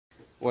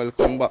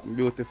Welcome back,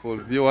 beautiful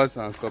viewers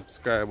and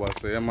subscribers.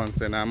 So, yeah, man,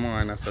 saying I'm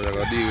on, so we're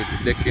going to deal with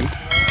the decking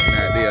in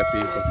idea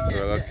people. So,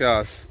 we're going to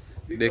cast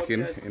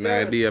decking in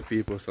idea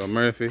people. So,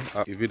 Murphy,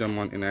 the video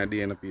man in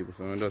idea in people.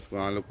 So, we're just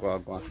going to look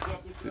what going.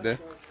 See there?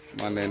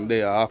 Man, then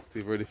they are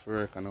active, ready for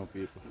work now,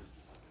 people.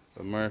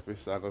 So, Murphy,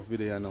 start a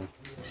video now.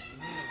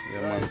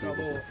 Yeah, man,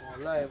 people.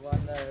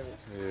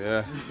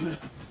 Yeah.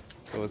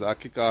 So, it's a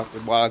kick off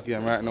the ball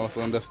game right now.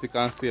 So, just stick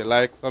and stay,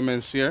 like,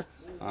 comment, share.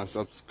 And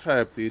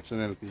subscribe to each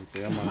channel, people,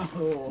 yeah, man.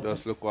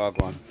 Just look what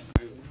I want.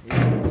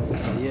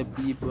 So yeah,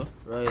 people,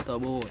 right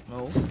about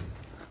now,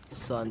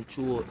 sun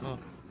short now.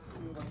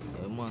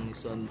 Yeah, man, the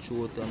sun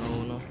short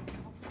now.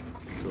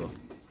 So,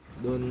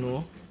 don't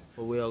know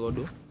what we are going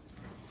to do.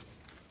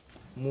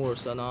 More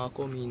sun are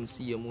coming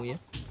same way,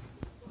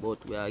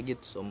 but we are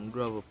get some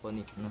gravel on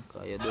it now,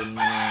 because you don't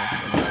know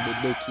when you do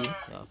decking,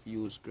 you have to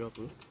use gravel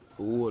to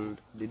hold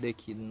the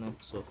decking now.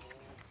 So,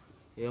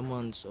 yeah,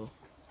 man, so.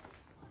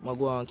 I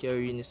go and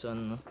carry in the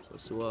sun now.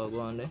 So I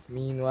go on there.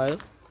 Meanwhile,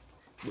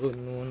 don't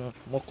know no.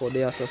 Moko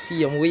there so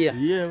see him way.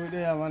 Yeah, we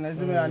there, man. I see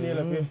me and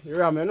Neil. You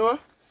ram, you know?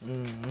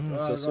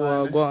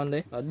 So I go on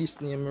there. At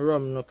this name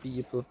ram no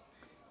people.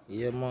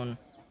 Yeah, man.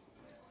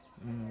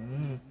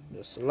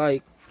 Just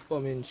like,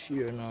 comment,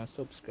 share, and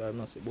subscribe.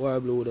 Now, say boy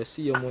blow the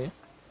see him way.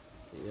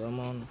 Yeah,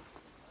 man.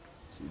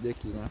 See the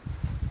key now.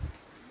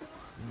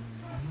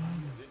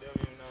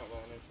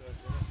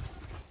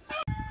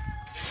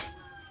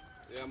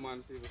 Yeah,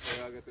 man, people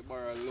say I get the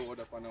barrel load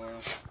up on our.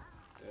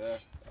 Yeah,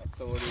 that's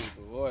how it is.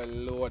 Boy,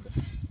 load.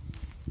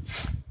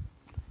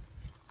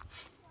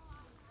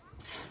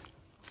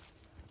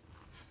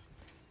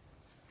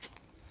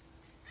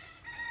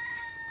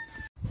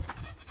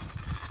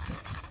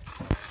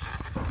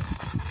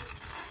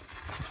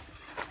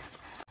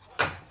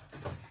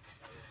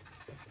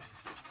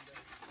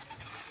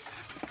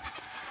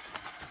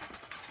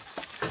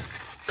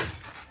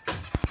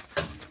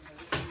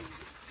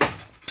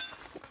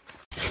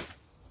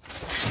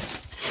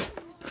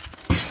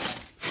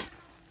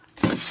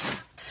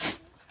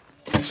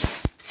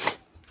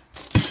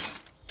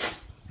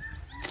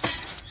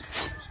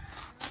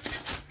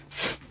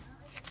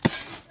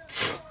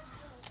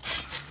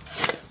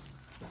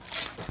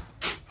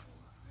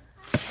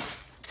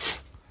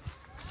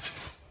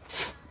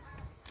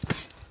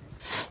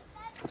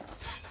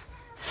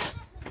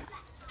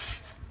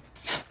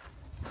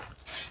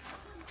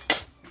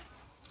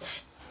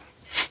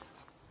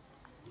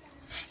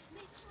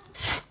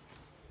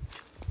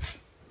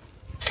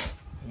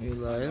 You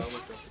like?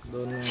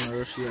 Don't know no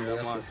rush in there.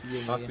 Yeah, See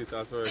him man. way.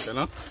 That's work, you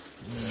know?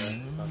 Yeah,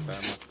 that's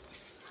time.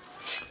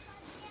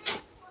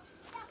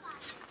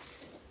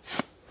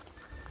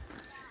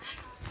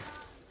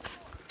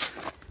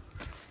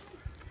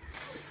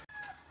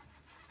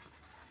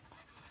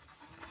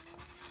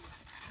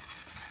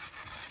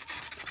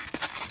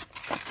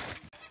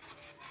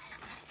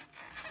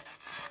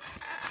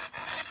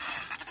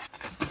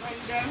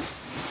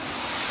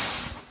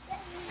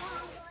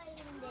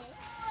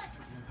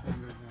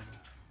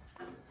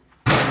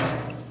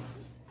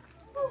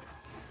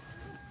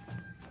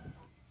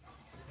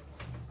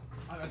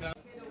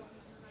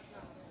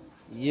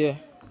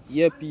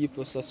 Yeah,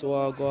 people, so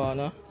I go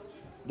on.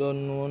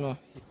 Don't know no.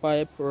 The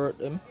pipe hurt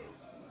them.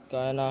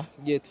 Kinda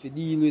get to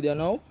deal with it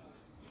now.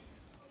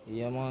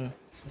 Yeah, man.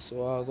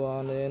 So I go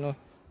on there, you know.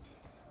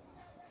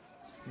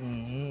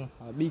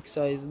 A big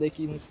size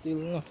decking still,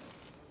 no.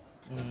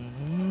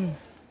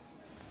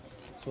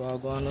 So I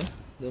go on there.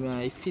 Them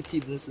I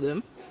fittings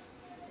them.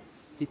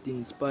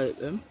 Fittings pipe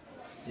them.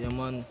 Yeah,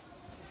 man.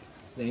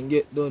 Then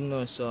get done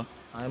now, so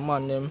I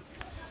man them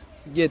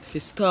get to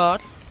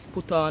start.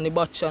 Put on the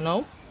batch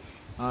now.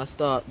 And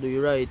start do the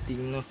right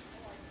thing now.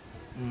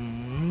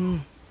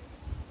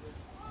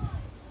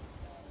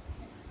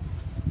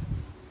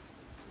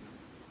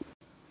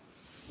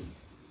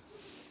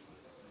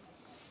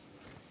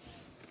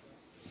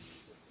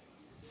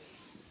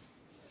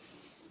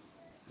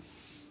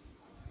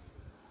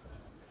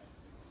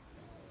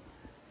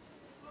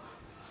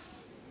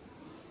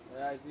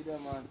 Yeah, video,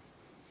 man.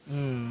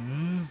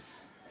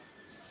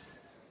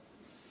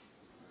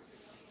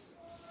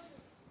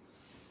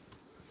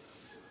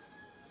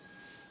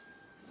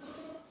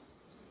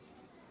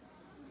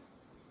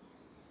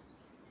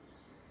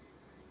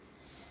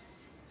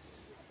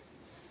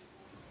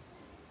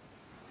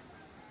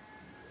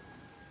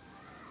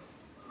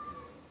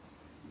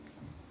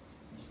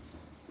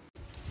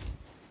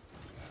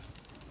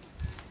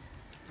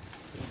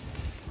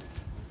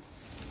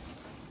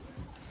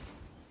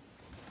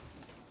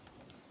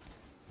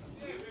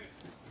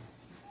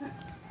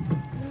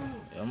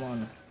 Yeah,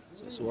 man.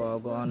 So I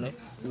go on there.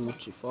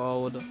 Push it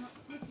forward.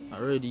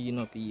 Already, you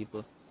know,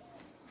 people.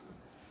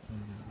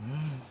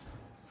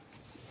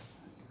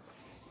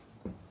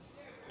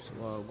 So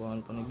I go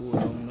on the board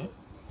down there.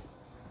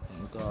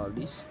 And call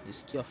this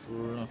is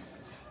careful.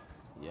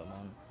 Yeah,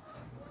 man.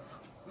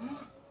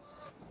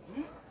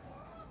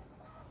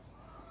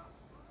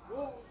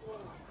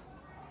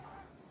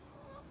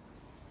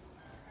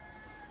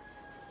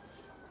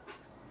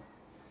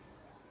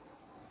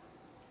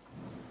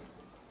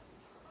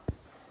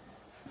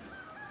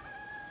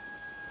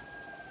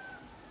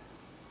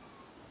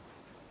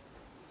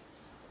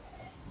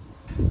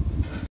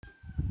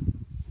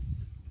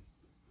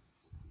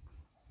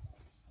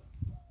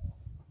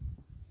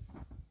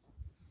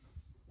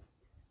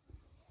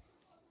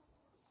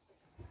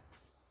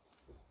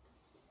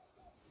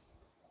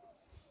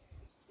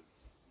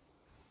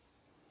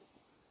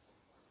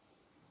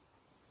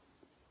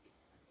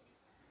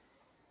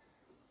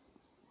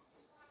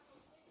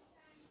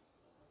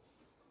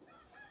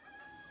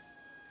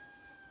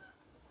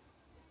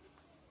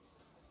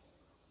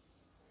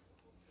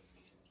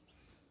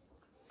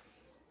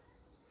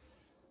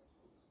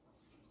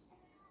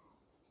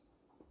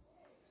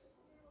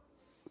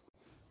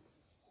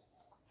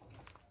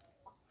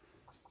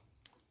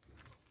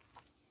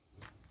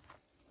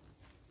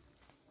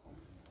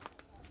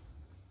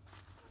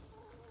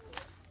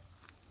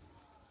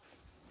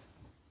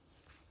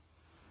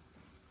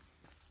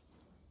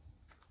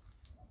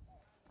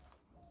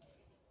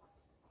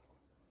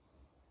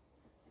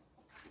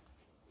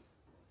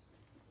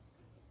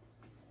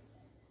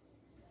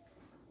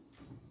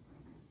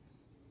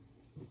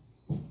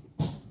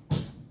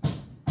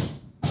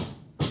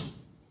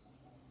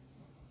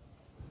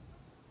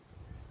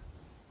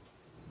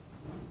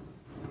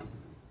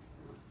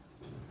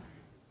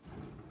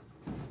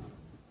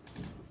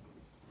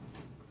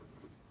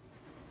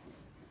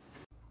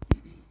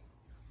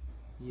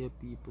 Yeah,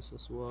 people, so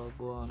swag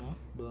go on,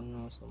 don't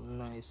know some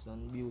nice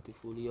and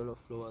beautiful yellow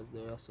flowers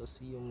there, so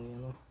see them, you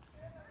know.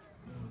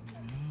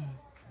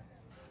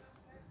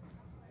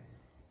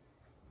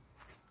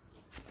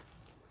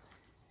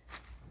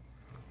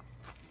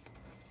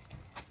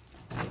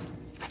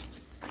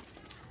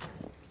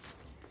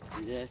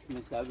 Yes,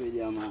 Mr.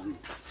 Video Man.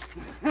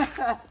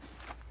 The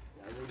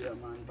video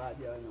man bad,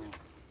 you know.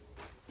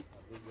 The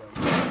video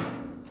man.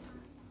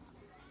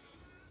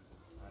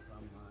 That's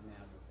one man I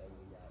have to tell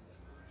you that.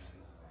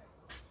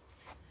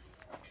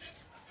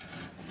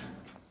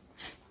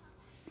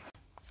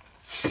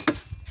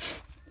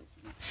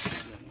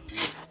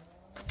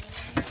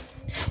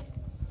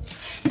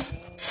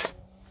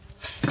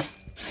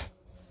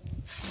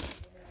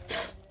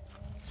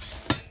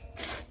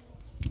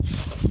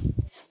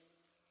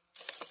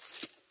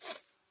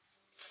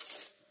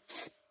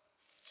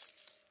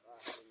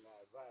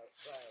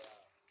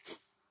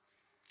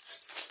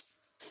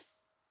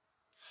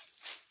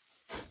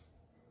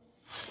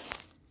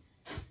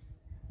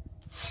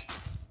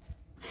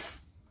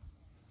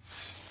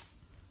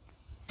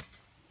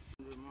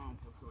 The man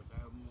for sure, I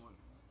have more.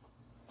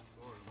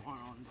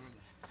 100.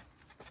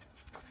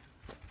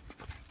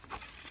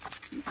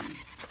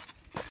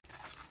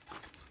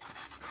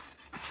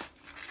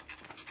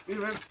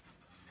 Even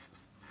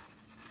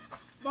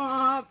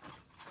Bob.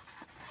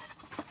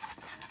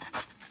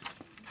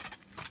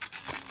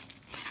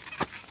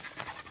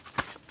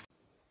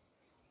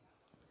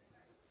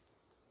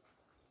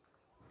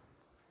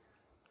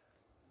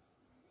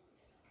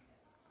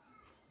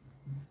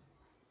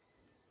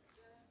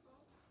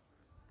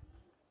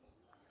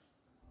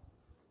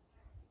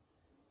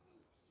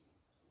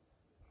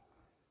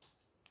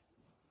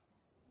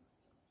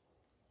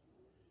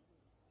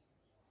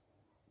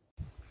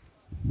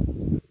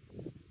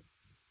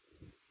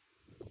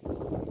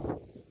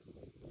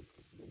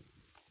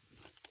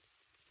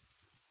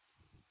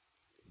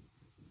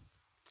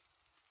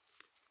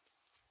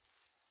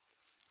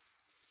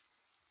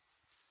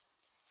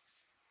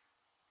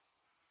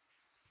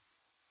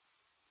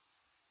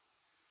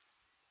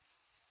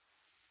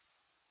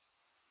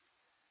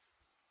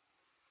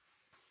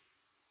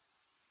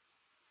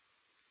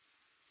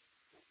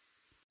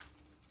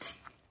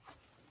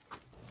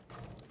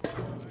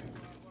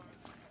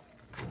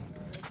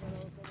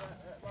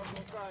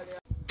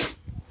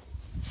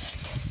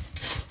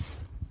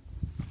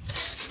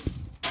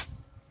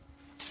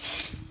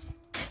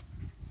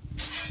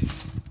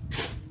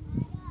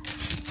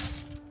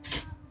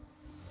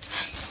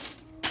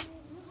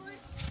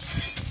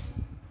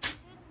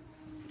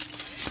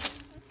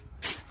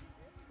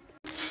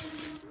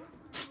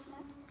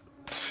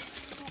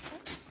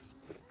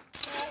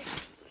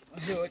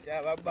 You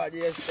have a bad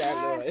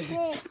hairstyle.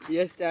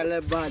 Hairstyle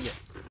is bad.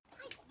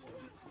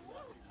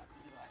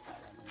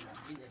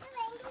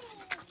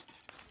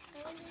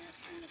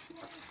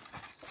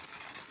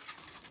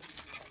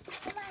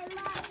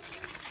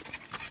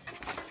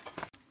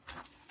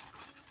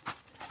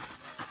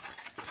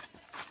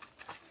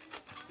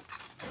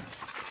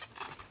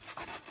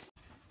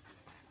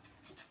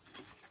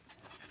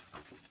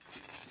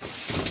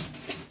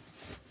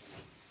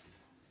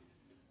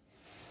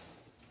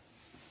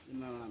 You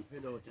know, I'm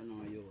fed out and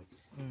all you.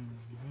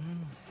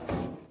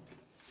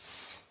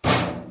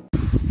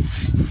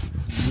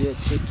 Yeah,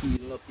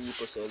 tequila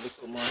people, so look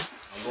man,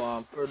 I'm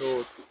going to spread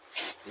out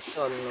the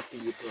sun no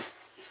people.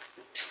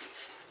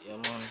 Yeah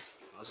man,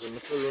 as I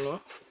tell you know,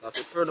 have to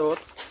spread out,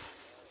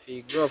 if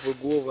you gravel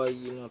go over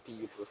here no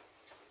people.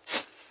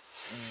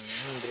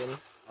 Then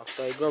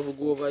after I gravel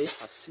go over here,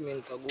 a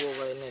cement will go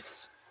over here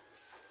next.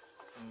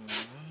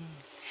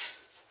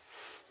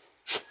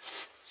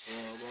 So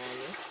I'm going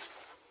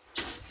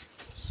to,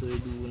 so you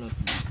do no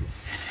people.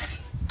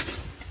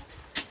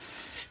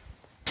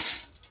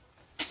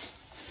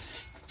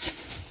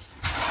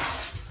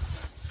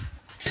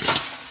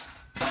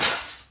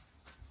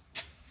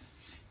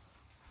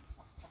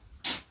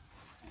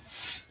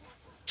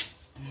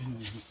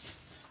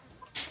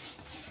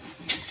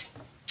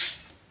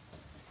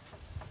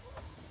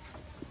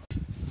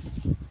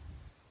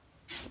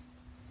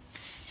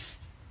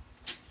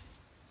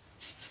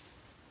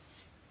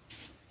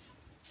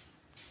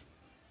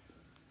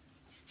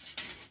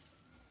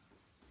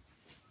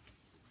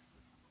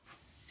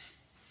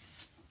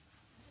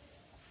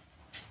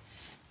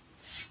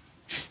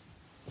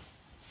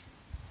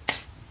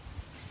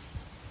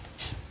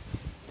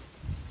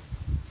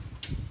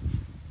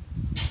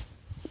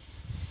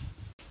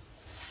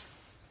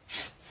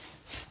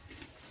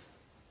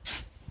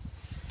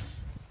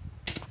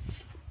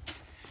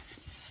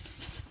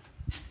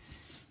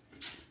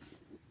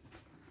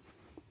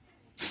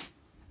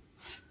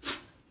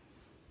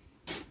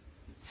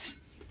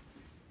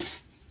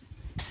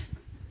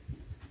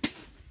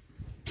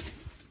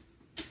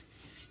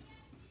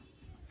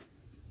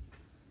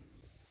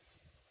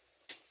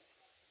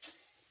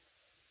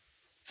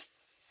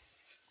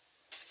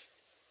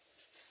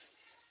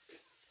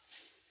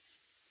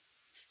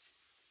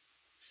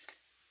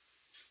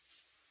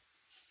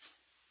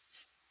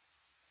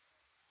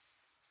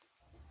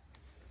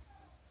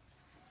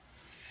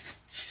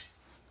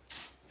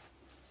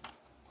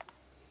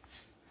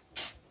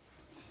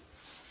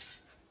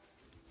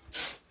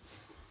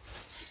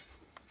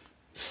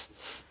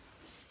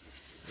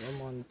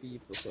 man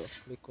people, so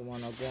we come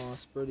on and go and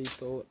spread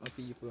it out no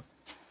people.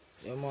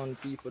 Yeah man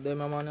people, them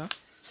man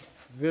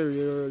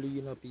very early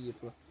you know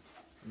people.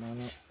 Man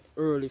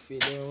early for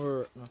them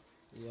work no.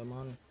 Yeah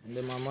man. And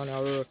them man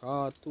work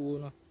hard too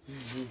no.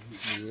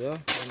 Yeah,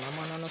 them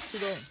man not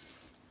sit down.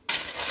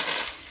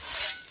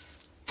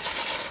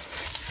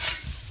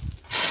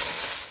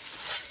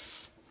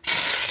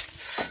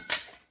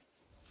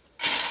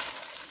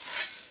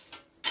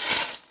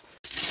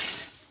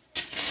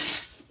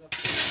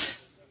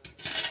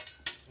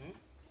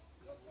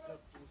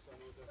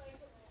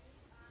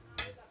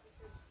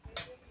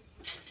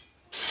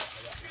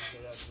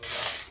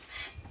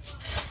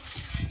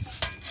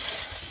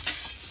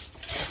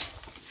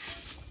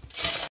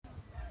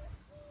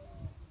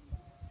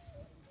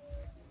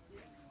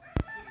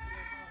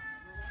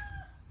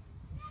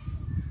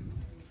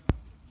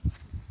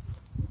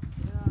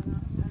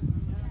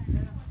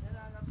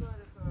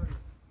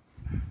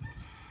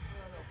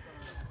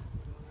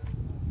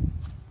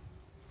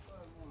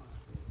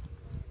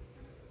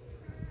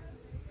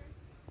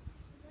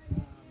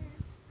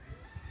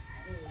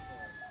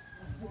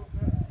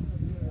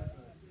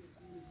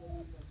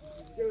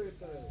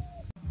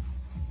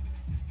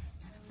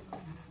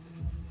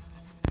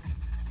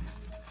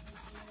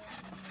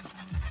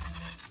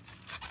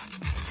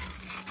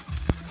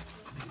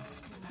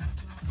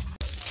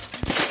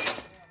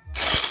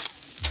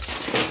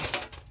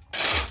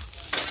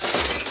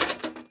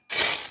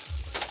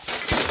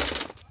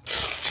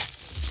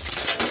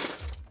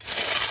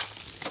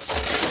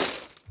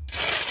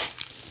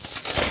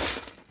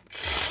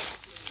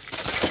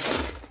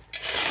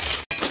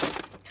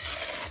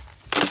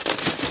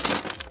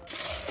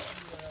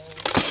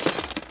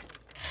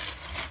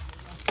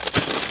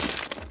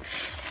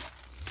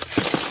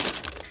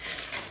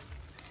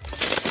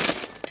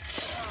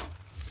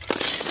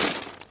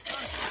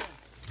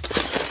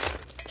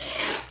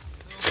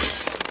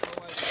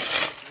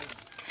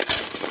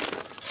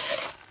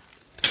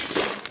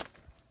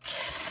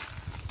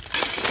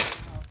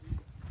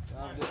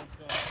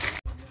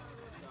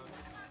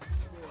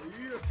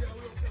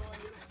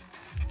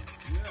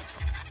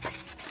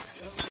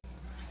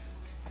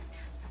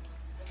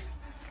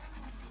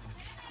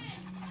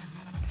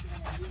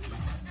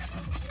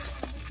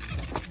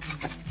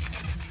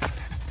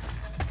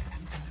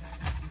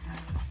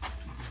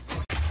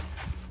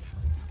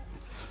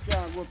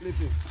 Go flip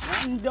it.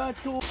 And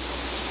two.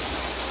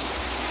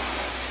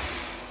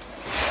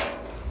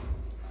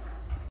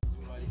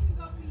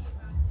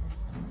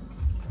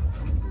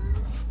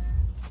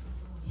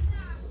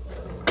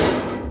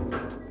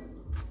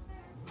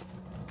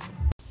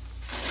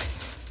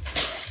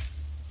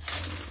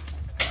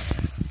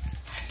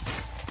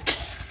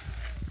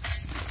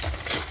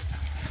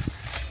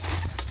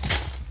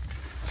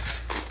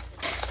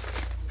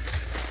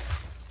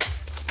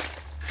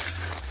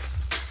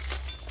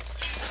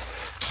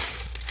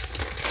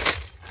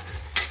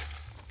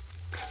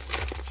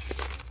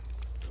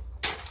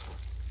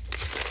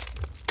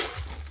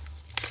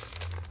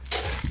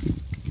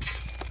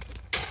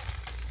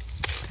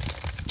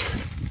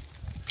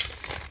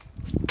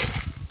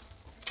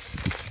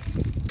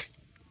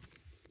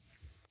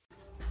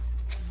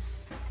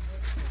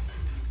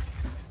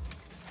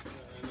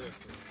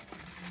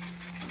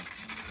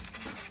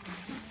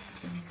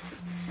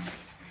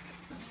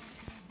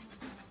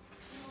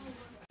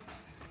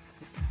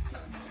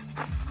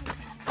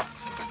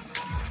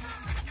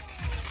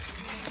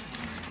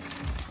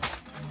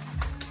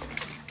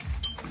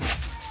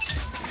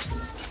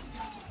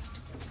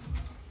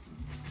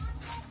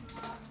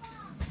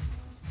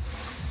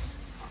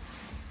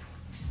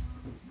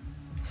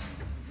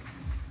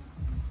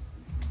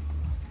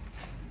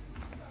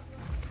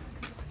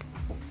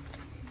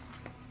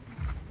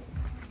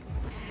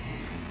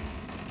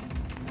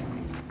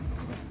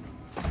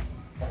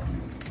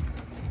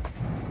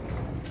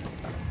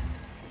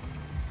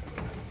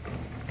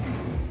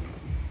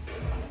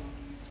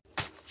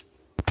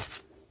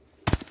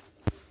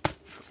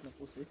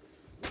 Pussy.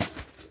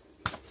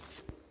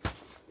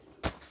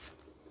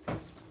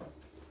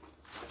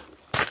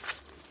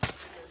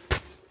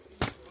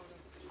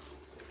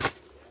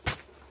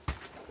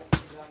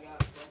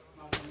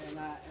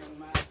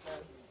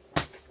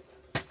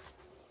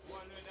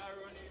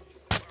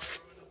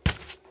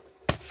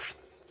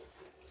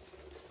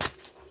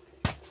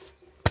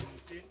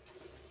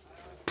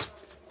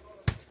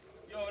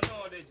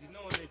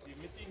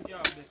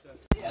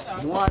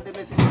 You want the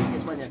message to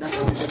get money, that's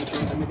what you're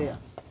going to me there.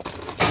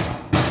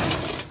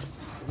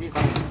 See if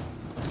I'm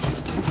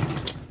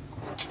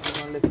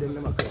going to left him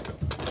in cry.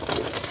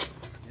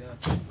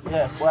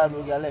 Yeah, boy, I'm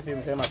going to left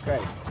him say my cry.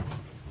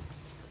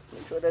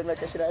 So they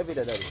make a shit every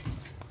day, daddy.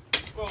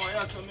 Come on, you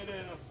have to me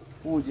there now.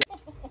 Who's you?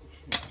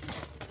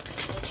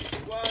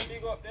 Go and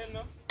dig up then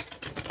now.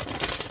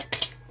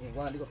 You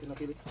go and dig up in the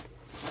kitty?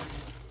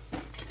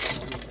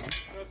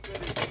 Just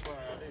let it go for her.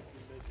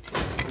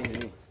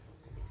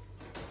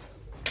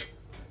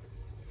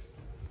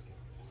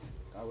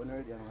 I wouldn't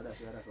hurt you,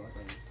 that's what I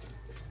mean.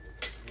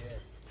 Yeah.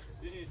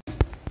 You need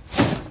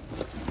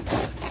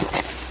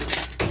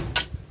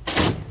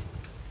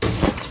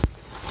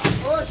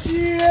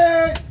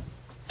shit!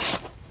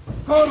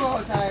 Come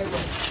on, Tiger.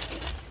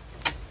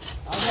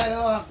 I'm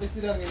gonna have to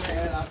sit down in my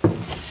lap.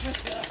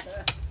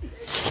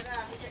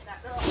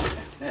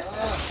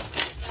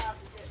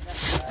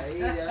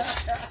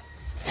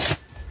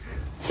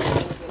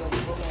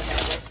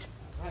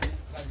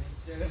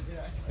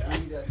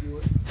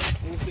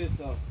 Who says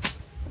so?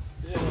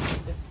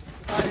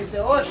 And he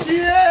said, oh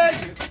shit!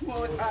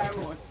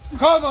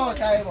 Come on,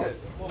 Tiger.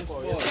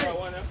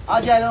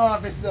 I just don't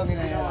have to sit down in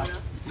my lap.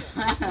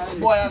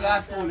 Boy, I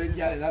got school in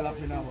jail, I'm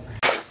laughing now.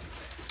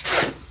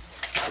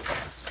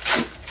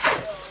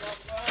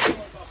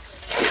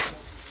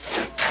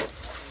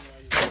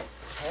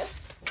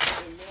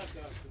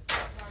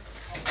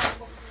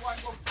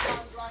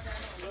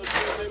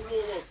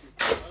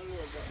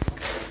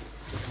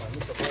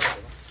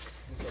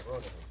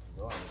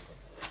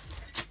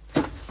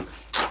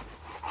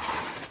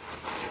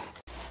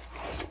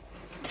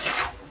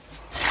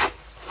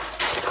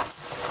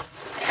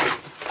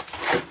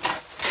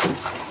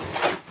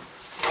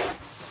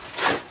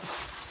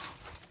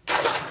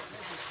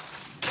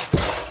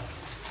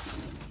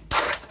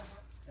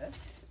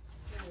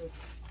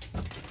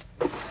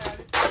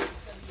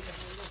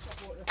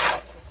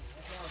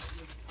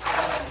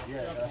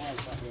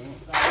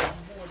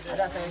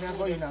 That's how I'm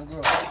going and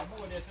grow.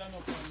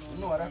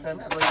 No, that's how I'm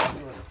going and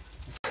grow.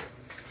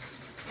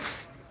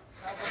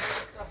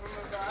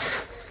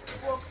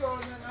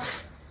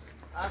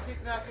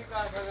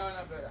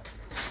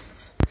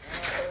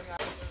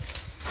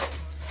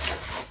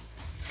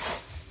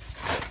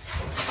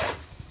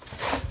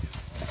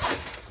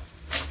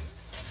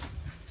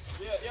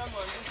 Yeah,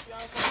 man, this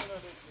can't come in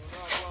on it.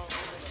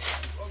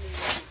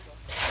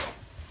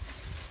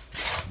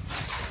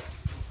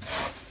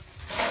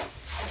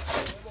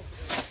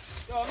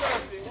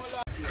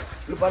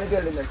 Look at the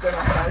girl in there, turn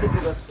off and look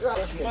at us.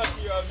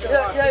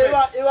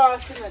 You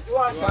want cement, you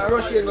want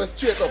rush in, go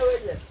straight up.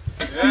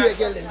 Be a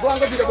girl in. Go and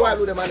go be the boy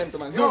with them and them to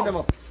man. Zoom them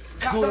up.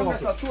 Zoom them up.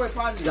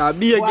 Yeah,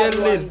 be a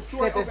girl in.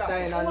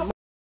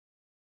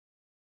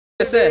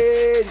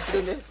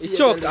 He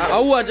choke.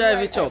 How would I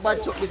drive it choke?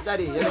 Bad choke, Miss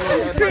Daddy. You know,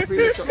 bad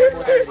previous choke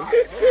about Daddy.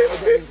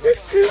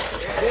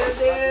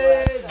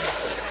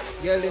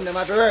 Girl in them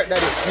at work,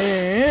 Daddy.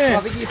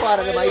 Have to give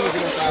father them a easy.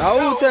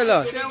 How tell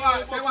her?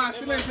 Say one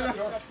cement.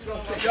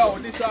 Yo,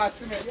 this is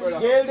cement, brother.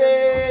 Girl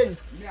in.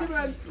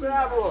 Cement,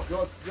 bravo.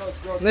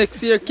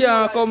 Next year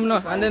can't come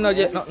now and then I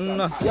get nothing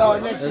now. Yo,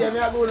 next year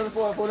I go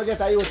to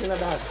get a youth in the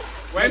dance.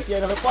 Next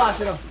year I pass,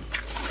 you know.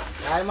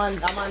 A man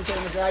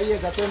tell me say I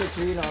years at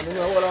 23 now. I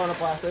know all I want to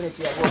pass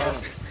 23 I go on.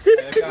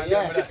 Yeah,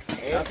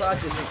 yeah,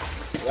 party.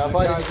 Yeah,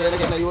 party to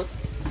get a youth.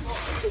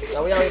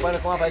 Yeah, we have to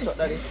come up and shot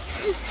Daddy.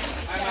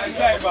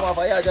 Come up,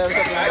 yeah, drive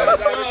something.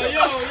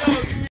 Yo.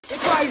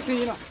 It's spicy,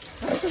 you know.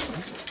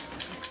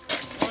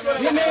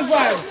 Give me a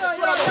vibe.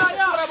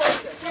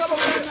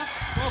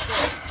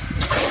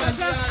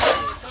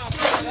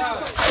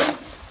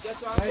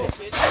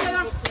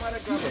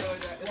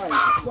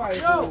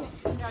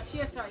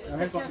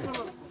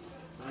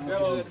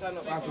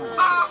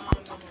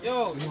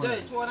 Yo,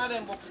 it's one of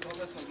them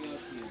buckets.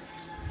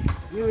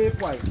 You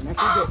eat white, I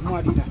can get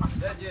more than that.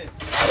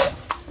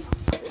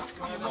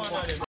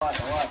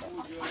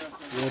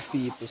 Your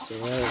people so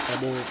right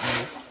about me.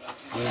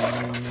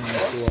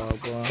 So I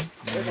go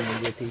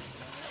and get it.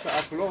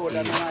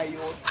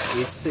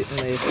 He's sitting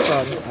in the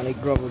sun and he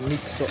grab a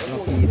mix up no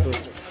people.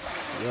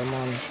 Yeah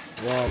man,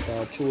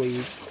 water, chew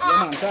it.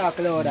 Yeah man, talk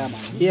louder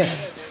man. Yeah.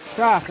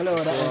 Talk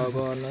louder. So I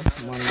go on man,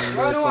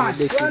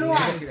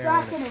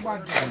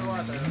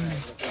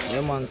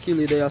 yeah man, kill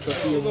it there so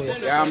see you.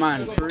 Yeah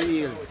man, for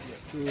real.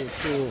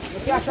 True.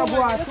 Come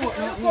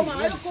on,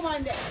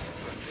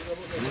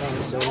 Man,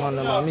 so man,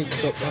 them a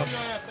mix up now.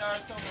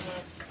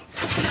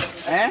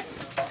 eh?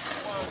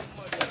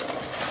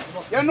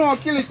 You know,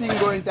 kill it thing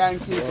going time,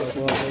 people.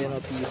 You know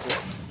people.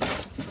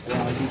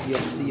 Yeah, big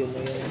up see you, man.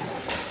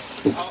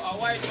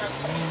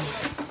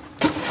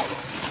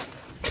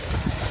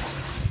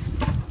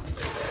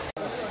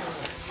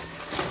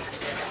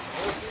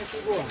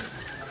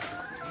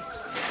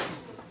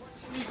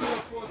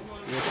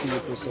 Your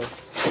people, so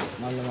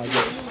man, them a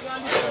get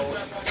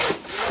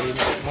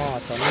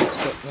Martha mix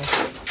up now.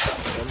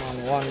 The man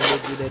one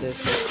leg with it,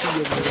 so see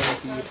you, man,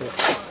 people.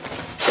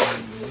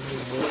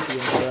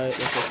 Right,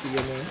 let's see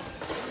you, man.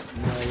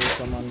 Now you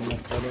come on the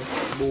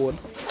board.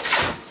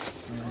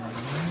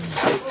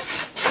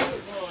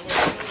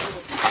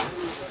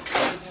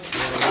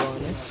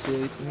 So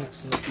it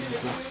mixes the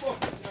people.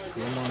 The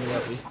man we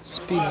have to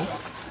spin it.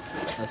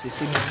 As you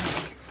see me,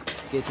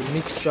 get the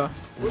mixture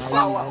and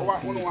allow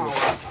people.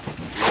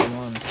 Yeah,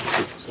 man.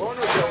 So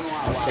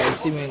after you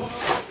see me,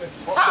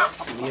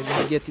 you're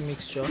going to get the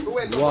mixture,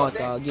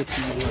 water, get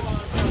people,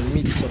 and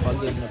mix up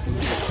again the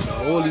people. So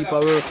all heap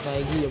of work now I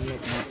give them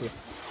people.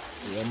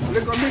 Yeah, man.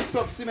 Let's go mix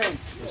up cement.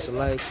 Just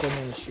like,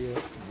 comment, share,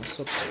 and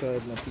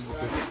subscribe my people.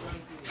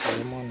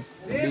 Yeah, man.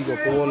 Big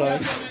up all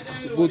life.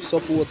 Good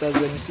supporters,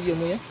 let me see you,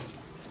 man.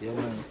 Yeah,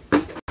 man.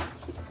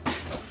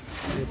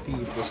 The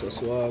people so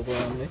swag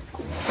on me.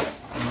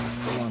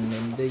 Man,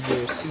 them they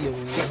here see me, you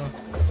know.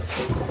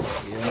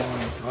 Yeah,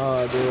 man.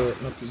 Hard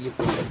work, no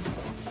people.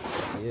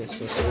 Yes,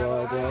 so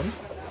swag on.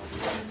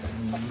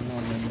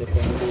 Man, them they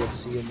can do it,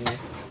 see me.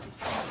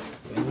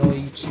 You know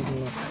each thing, no.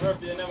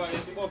 You never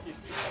get the bucket.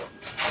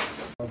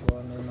 Swag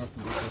on, no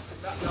people.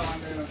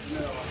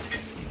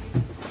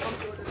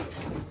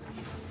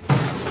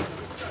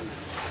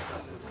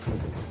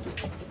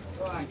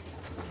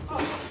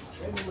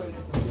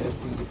 Yeah,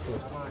 people.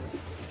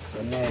 So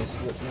nice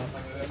look now.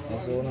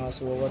 There's one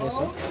also over there,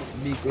 so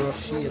big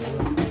rush shade now.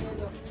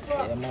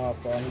 Yeah,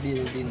 mark on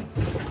building.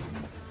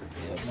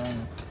 Yeah,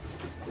 man.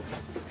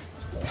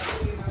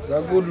 It's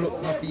a good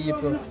look now,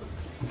 people.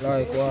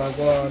 Like what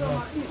go on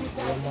now.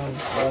 Yeah, man.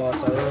 Oh,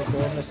 so work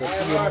on this, see you,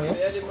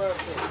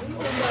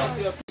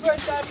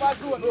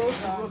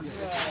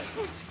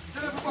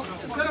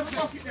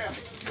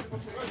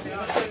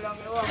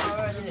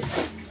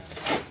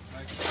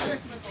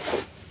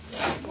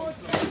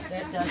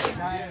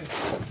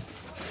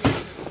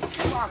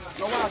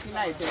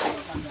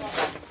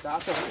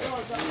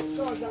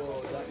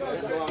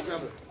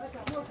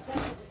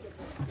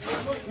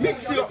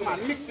 Mix it up,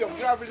 man. Mix it up.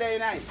 Gravel day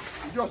night.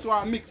 You just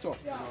want to mix up.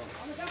 No,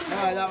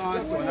 that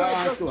one too.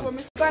 That one too.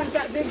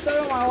 Contact big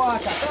so my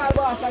water. Call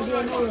boss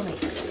again. Good.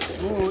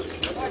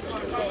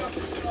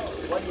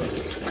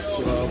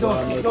 So go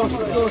on the people. Go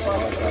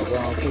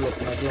on pull up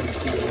my drum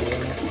seal, you know.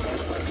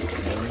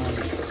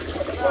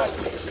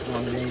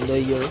 And then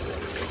layer.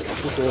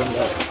 Put on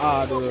the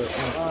hard work.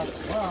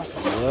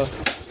 Yeah.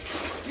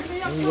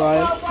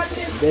 Meanwhile,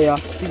 there,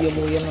 see you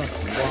know, you know. Go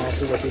on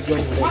pull up the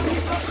drum then.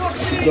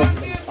 The drum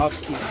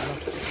active, you know.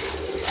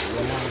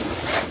 Yeah, man.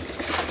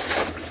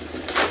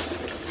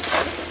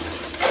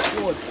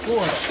 Good.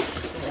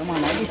 Yeah,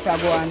 man. This is go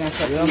on and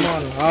Yeah,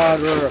 man.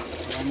 Hard work.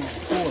 yeah, man.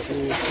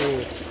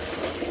 So.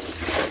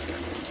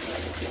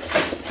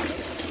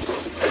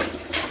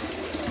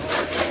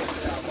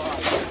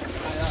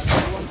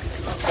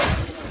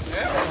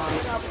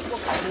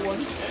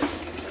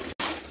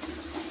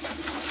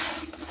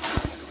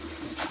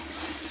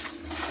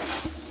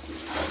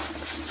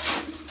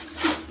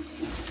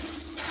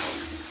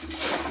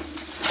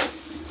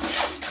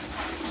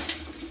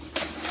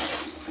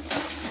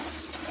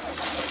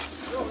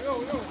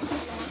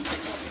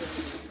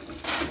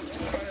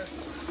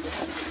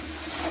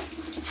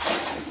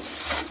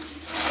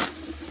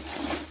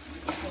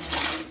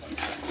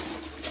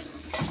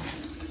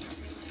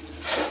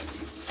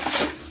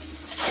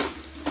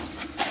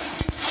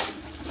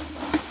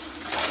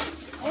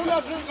 Who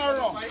not drink no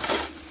rum?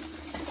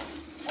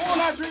 Who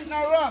not drink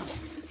no rum?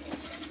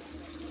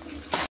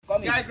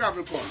 Come in. Guys,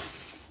 gravel come.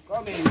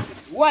 Come in.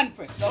 One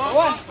press.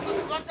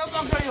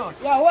 One press.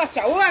 Yeah, watch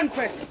out. One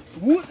press.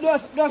 Wood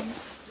does.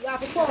 You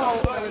have to come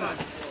out.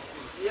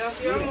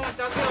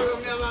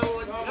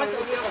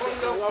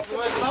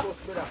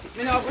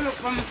 Me now look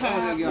from the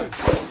phone again.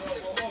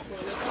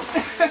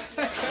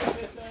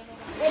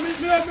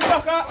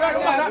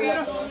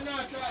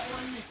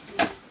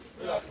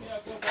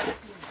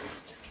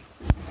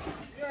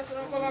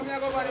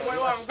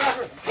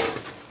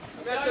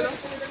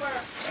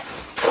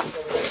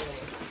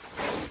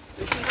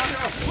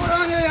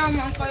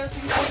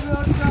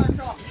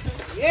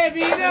 Yeah,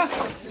 Bina.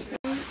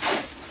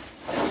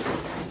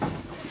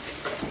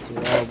 So I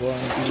go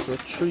and keep a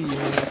 3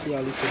 minutes here,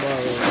 little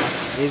barrel.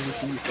 Heavy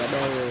piece of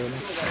barrel.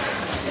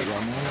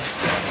 Yeah, man.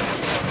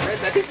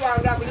 This one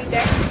gravel in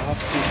there.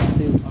 Active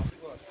still.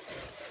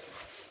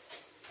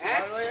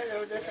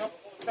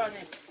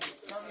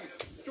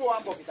 Show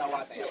one bucket of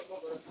water here.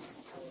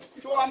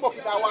 Show one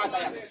bucket of water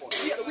here.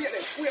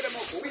 Wait them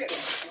up.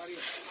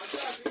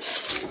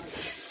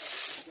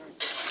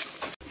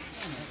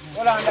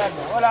 Hold on,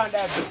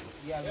 Dad.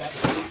 Yeah,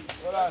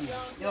 hold on.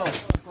 Yo.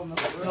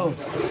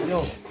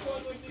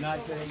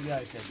 Not telling you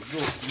guys. Go.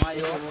 My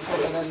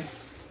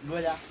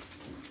brother.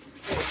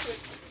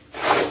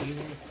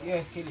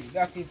 Yeah, kill it.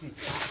 Got this.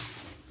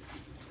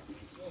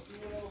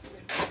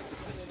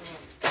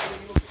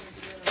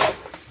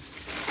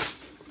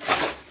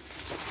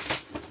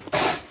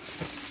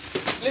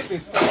 Flip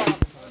this.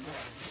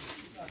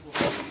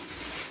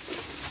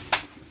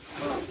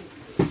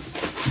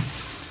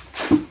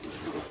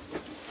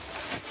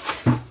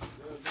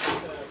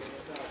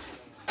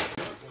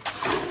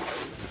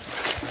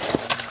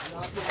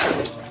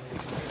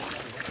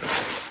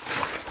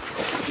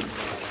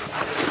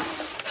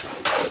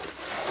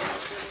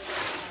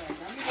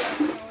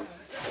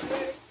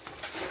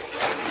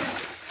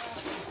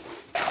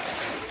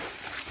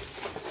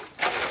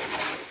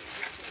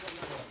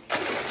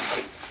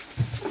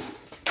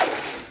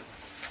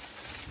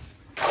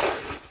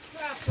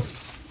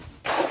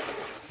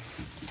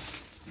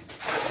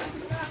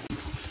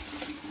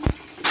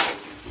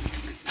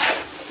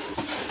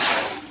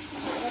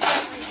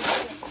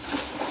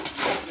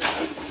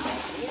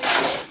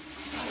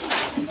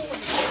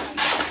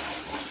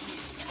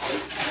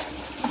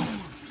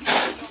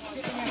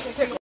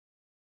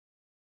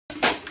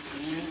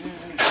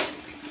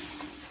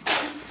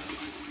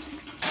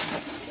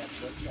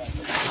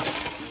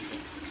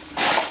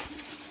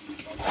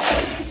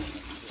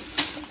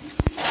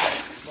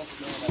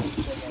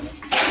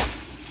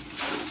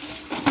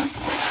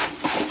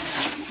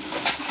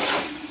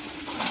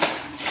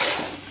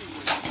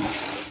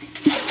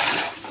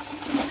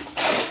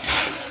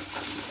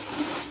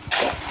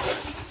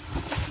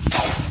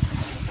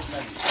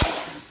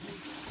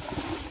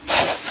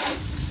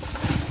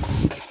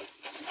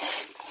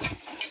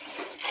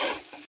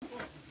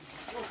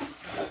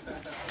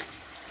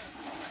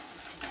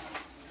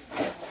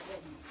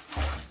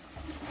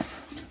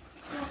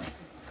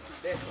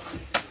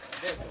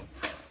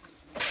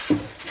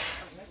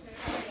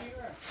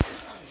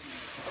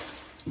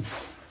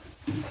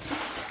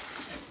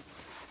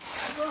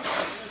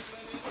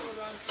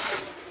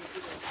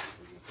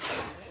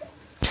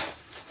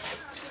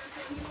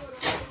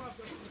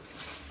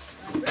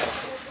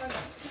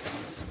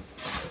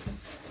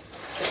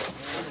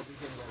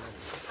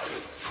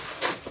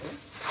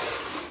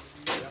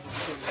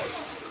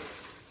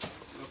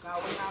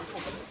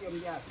 Can't cook your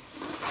girl.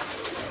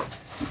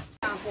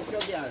 Can't cook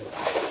your girl.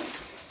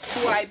 Do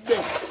I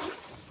bet?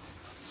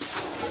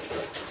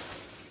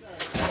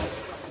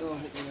 Don't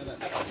hit me with that.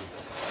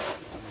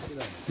 Sit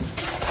down.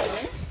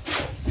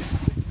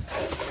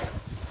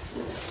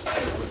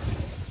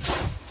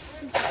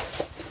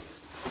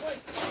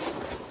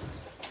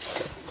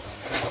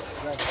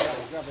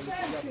 Grab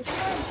it.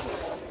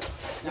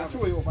 Now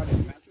throw it over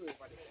there.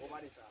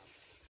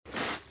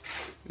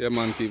 Yeah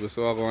man people,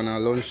 so I go on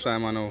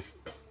lunchtime now.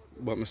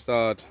 But I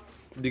start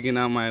digging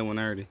on my one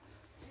already.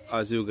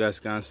 As you guys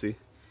can see.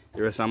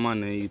 The rest of the man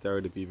they eat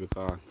already people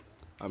because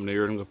I'm the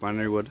run up on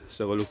the road.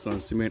 So I go look some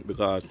cement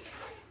because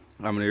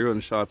I'm the run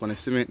short on the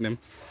cement them.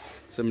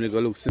 So I'm go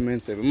look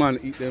cement. So every man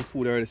eat them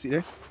food already, see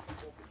there?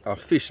 A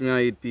fish me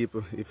I eat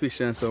people. The fish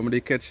and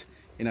somebody catch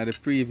in the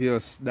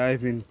previous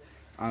diving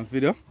and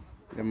video.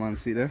 The man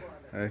see there.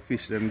 I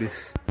fish them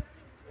this.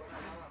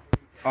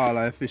 All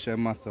I fish I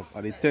mat up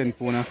are the 10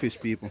 pound of fish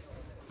people.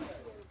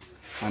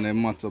 And then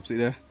mat up, see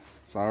there?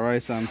 So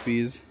rice and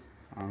peas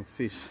and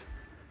fish.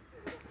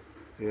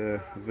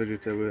 Yeah,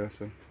 vegetable there,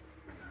 so.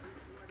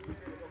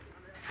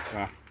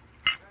 Yeah.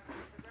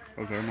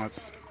 That's very much.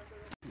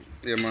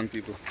 Yeah man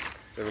people.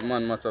 So every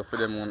man mat up for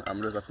them one,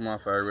 I'm just come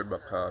off a red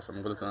back car, so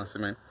I'm going to look on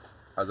cement.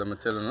 As I'm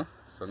telling you.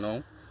 So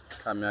now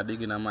I'm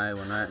digging on my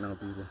one right now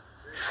people.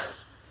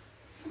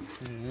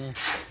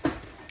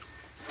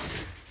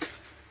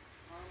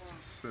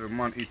 So the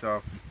man eat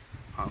off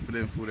half of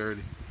them food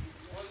already.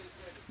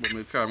 But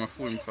I carry my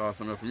phone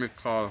because I have to make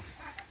call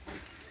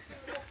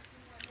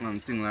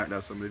and things like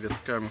that. So I get to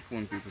carry my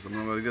phone people. So I'm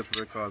not going to get to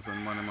the calls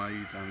when man might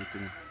eat and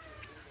things.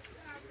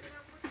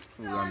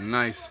 Oh,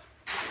 nice.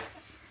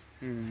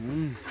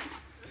 And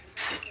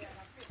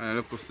a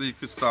little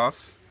secret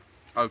sauce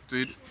out to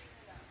it.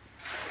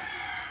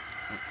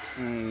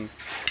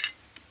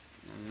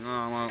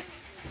 Nah, man.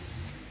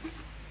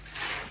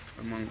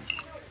 Come on.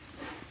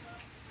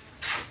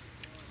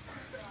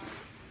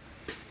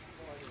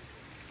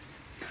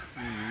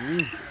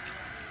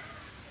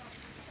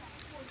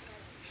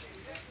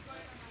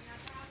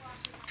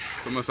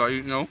 So much I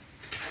eat now.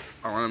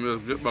 I want to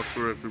just get back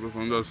to it people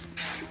from just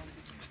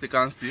stick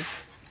and stay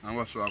and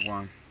watch what I go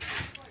on.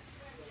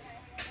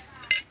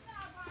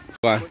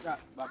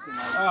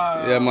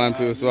 Yeah man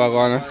people, so I go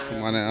on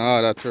man,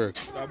 oh that trick.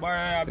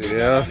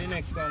 Yeah. The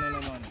next one in the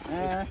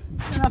man.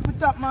 You have to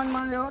top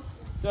man out.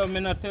 So I'm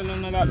not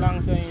telling you that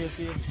long time you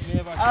see.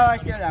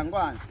 Alright, tell them, go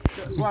on.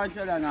 Go on,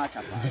 tell them not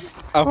to try.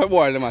 How many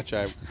boy them a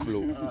try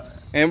blue?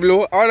 And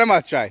blue, all them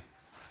a try?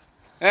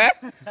 Eh?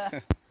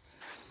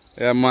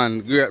 Yeah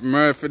man, great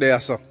Murphy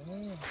there so.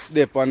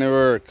 Dip on the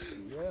work.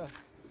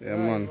 Yeah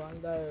man.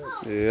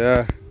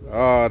 Yeah,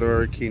 hard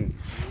working.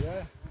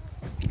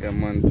 Yeah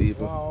man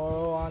people.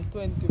 Wow, and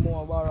 20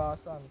 more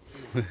barrels and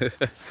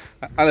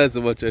And that's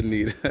what you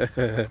need.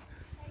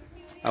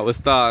 I will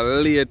start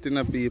late in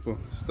the people.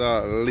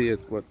 Start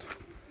late, but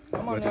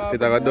it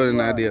got done in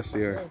the day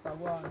here.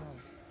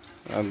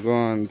 I'm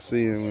going to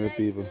see him with the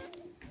people.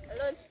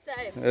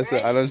 Lunchtime. Yes,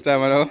 at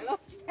lunchtime I know?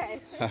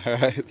 Lunchtime.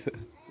 Alright.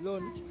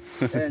 lunch.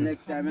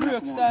 Next time,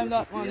 Breaks time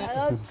that man.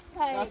 Lunchtime.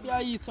 If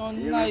you eat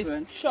some nice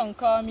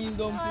shanka meal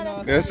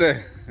dumpling. Yes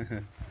sir.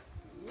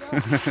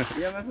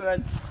 Yeah, my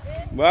friend.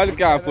 But I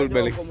can't full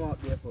belly. Come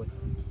out barefoot.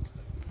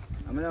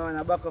 I'm going to want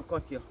to back up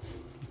cut you.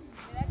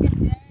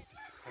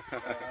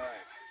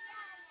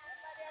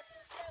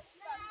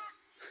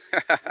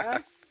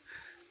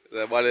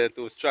 The body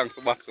too strong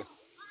for buckle.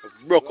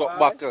 Broke up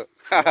buckle.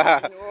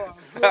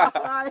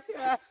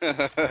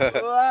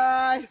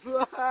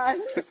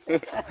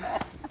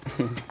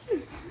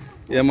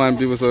 Yeah man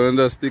people, so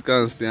just stick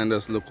and stay and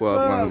just look what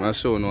man. I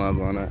show no what's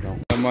going on right now.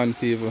 Yeah man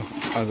people,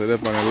 as I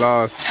left on the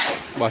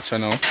last batch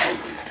now.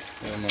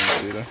 Yeah man,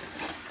 see that.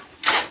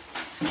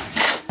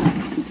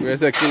 Where's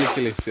the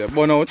killy? See a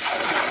bun out?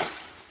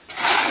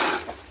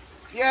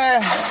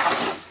 Yeah.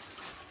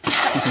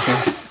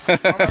 I'm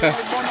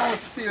bun out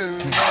still.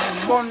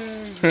 Bun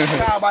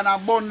carbon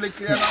and bun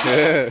liquor, you know?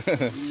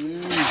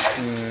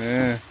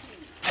 Yeah.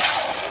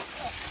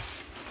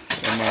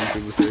 Yeah man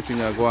people, so you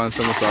think I go on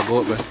so much I go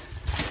up there.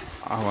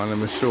 I want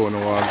to show you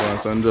what I'm going,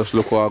 so just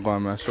look what I'm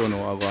going, I'm showing you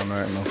what I'm going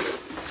right now.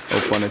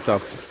 Up on the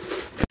top.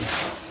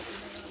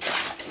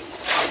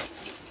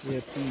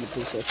 Yeah,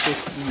 people, so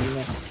 50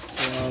 now.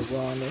 So I'm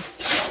going there.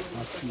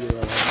 And here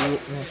I do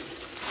it now.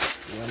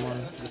 Yeah man,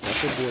 this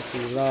is the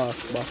last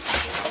box.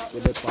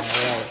 With the pan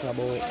right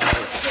about now.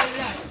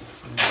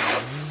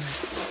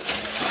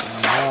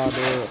 Hard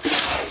work.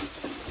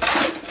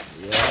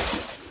 Yeah.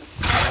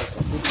 Like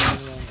a put in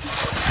now.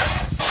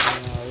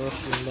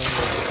 Rushing down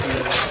the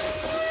field.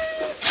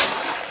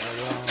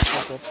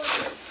 Up.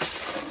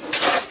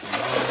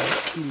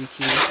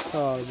 Kill,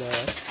 tall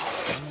bar.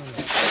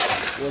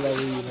 All the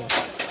way now.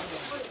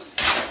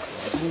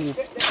 Move.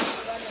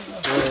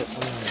 Work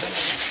now.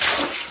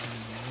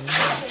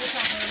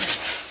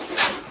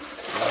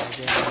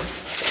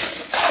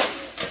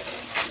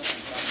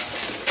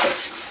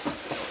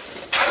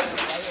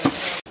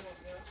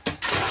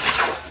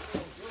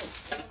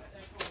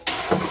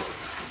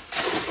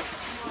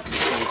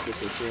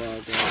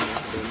 water,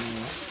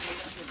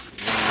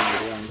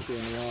 one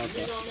chain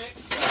water,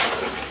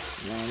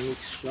 one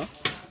mixture,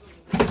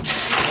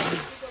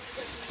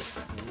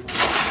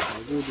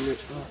 a good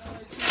liquor,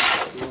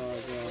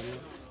 water.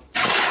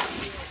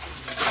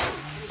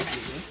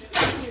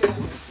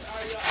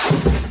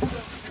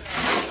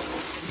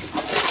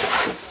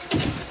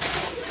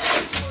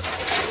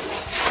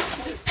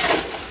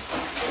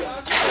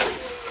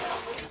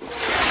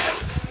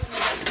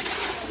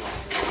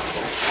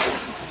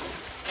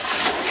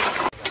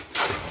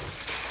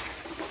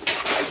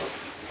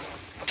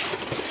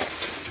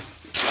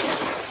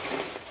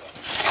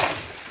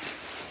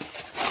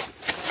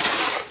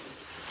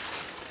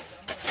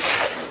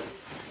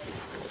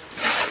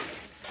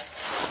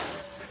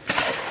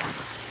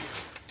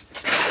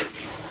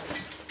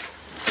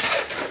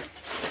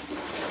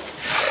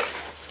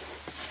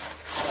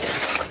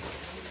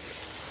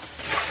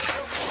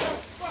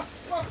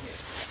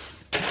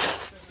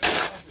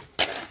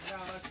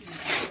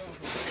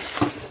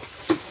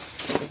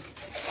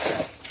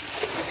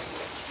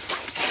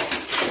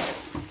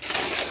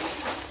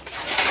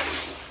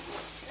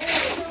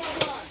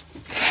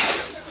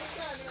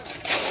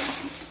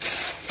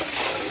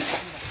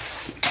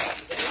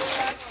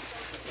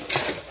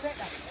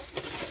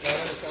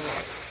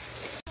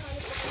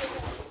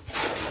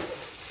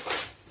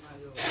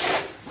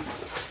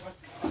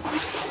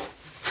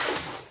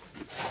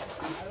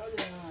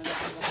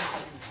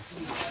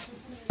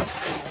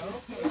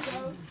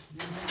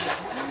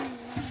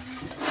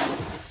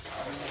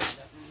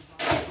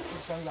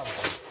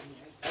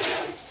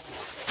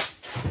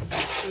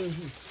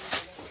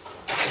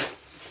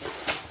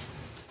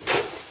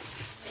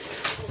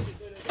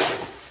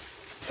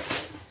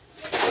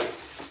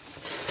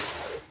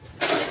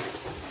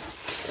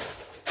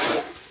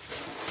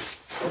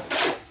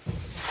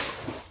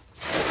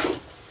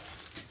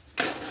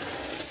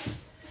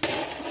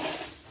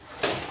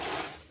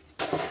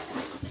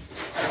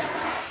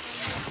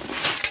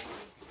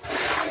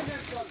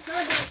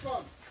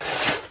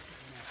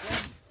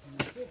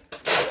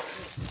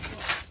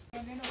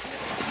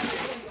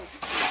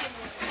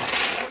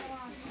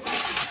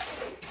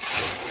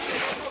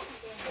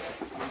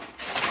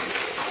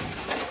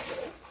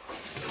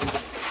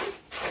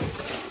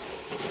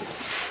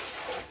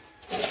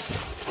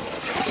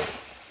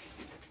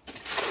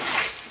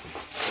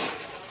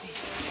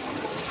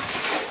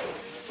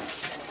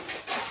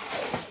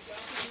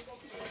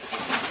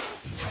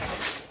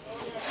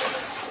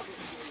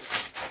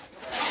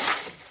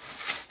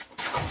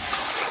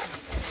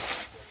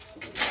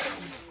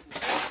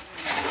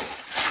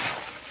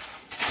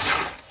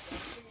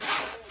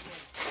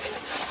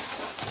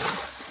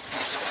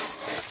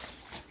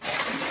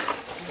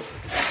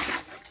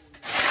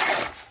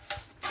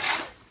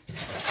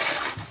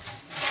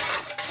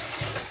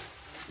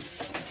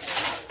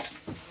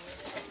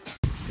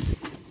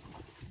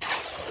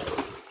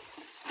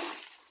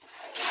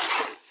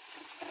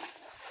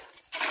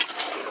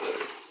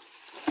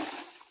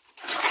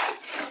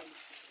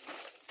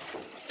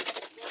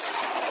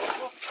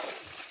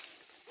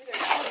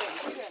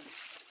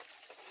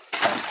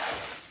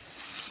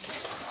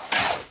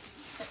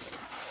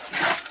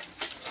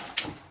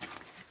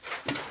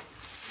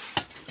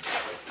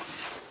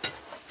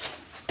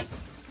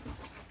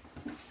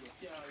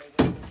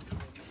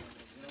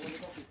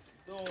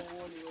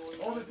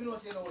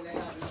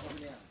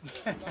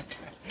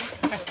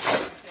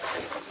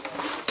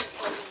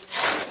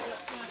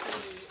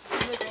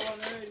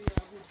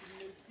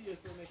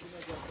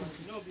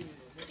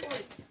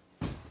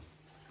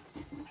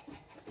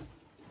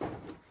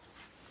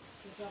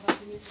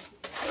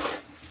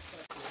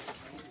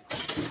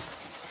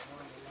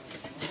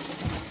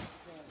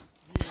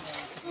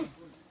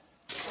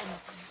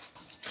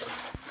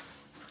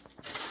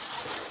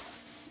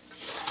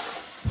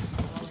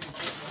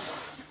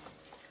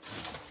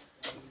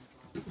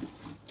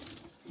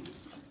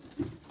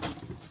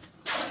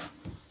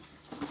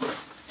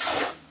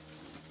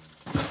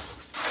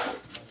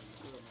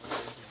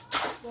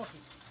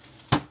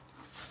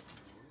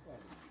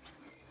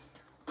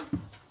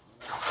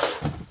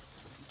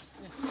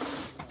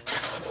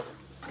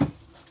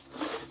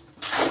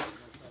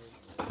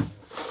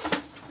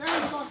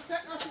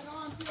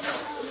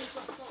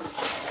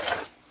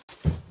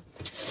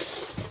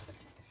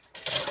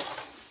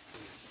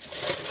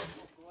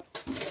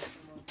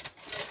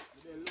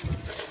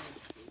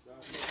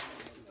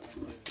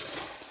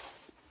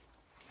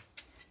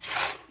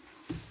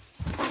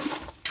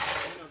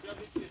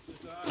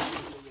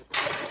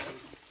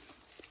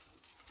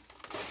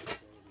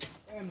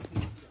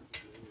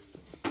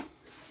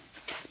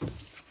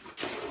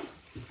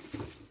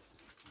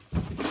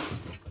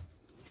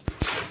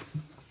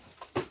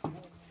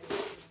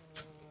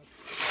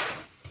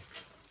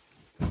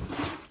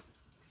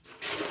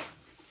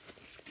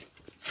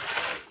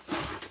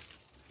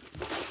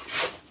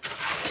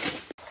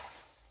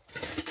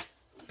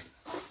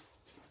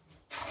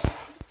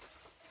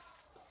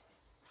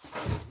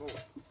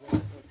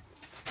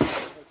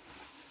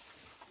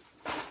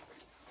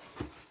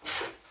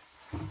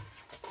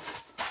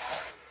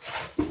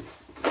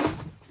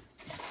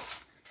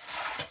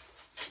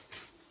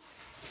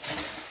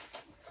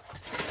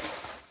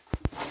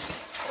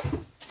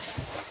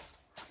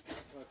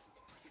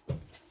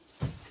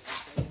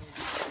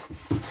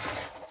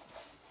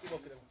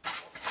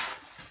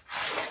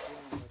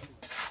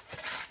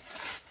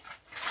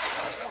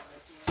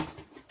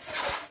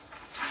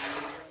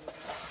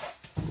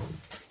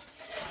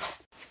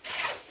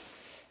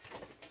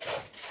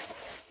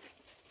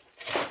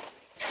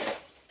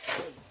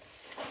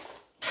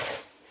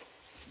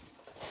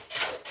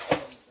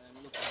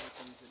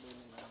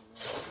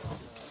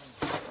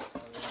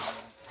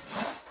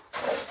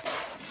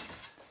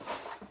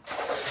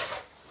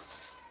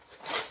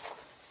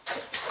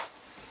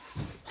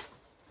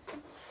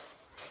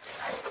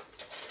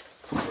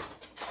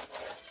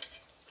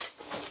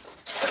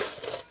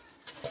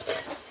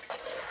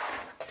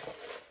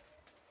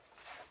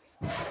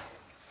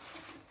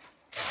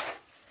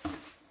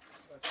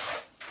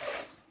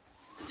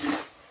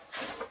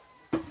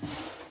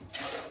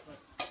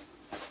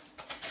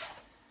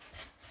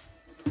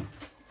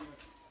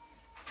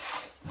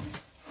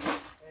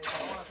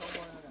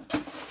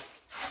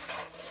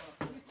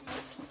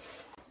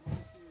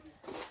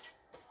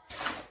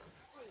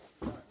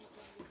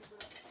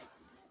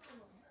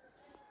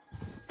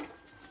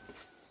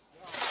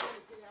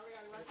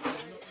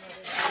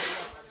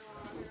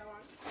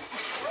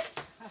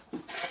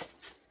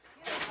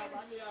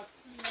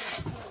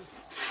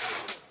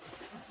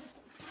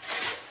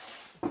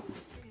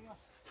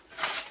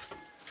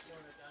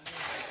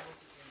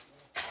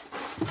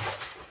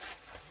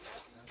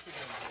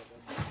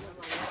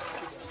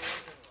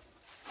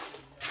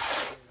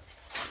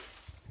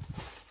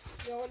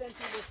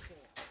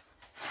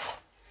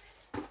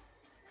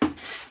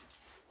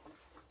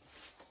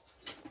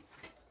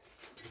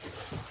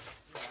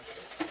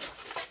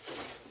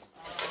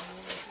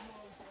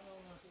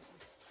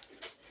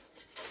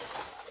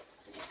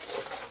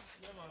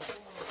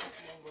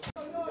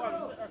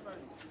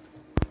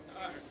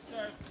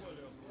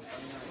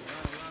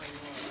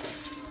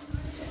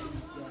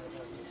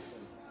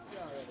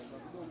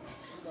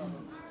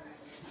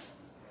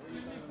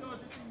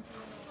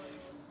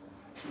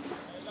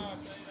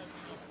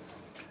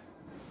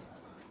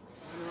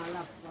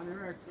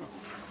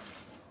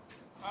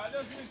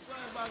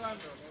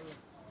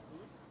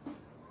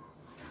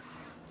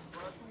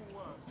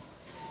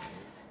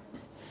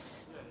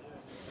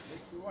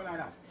 like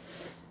that.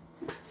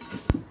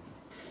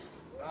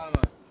 Ah,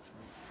 man.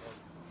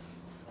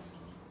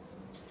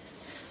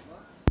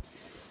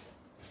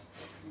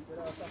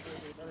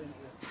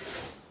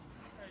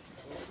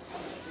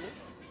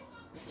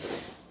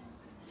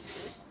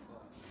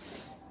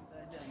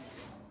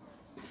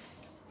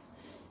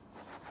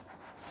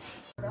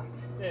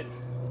 Dead.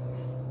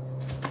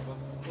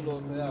 Pull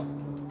out there.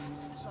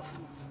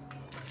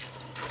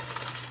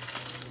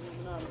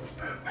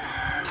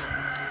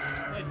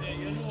 Dead,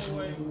 you know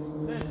why.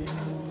 Dead, you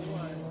know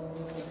why.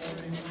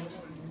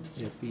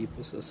 Yeah,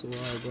 people so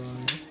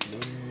gone.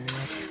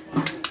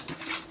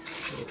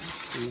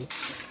 See,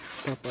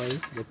 Papa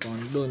is the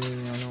pound done in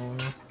you know.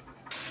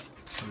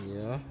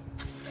 Yeah.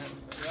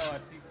 Yeah,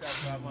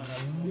 TikTok, man.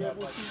 Yeah,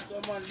 but see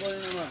some man burn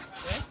man.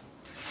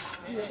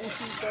 Yeah, but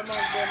see some man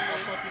I burn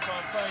cut it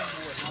on fine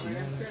board. I mean,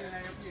 them selling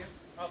on your place.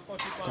 I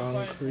cut it on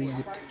fine Concrete.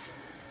 board.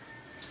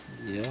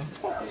 Yeah.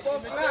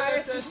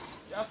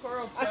 You're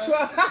corrupt. That's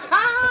what.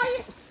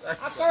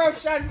 A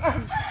corruption,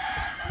 man.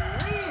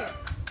 Real.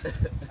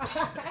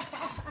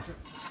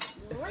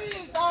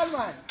 Real, tall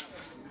man.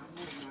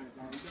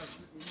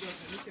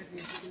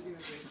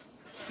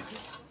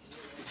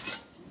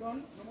 Done?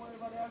 No more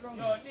about that done?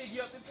 Yo, dig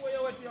you up before you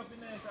wet you up in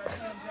there. So I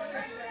can't join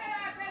it.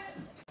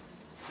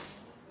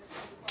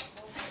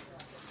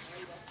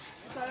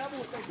 Try your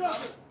boot, like,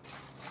 drop it.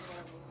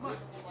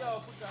 Yo,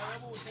 put down your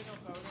boot in the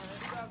car.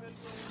 You have it.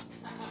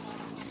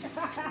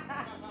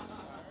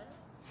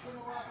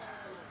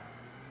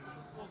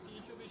 Okay,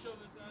 you should be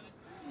shoving it on it.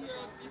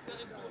 Yeah, it's a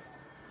import.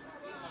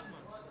 Yeah,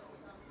 man.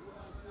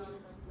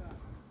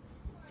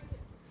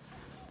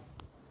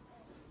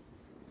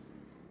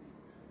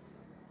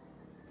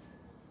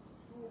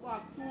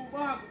 Two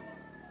back.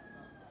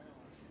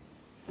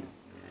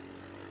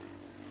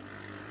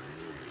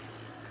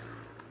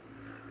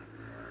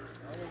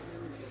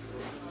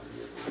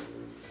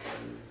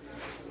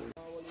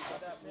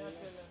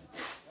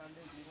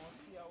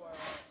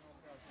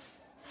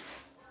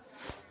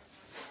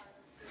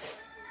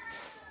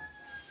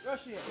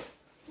 Rush here.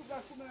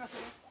 Sugar coming after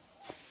you.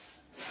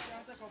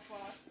 Can't take up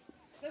fast.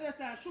 Let us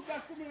stand.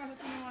 Sugar coming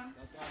after you, man.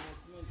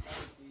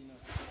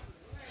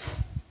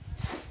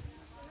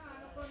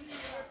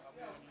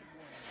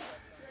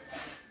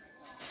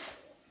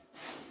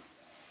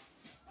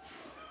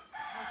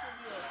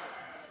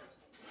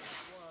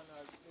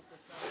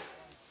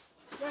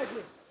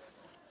 Ready.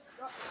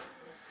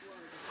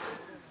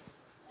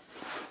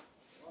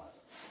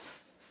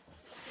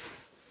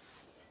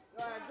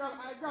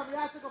 I grab it, I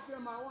take up here,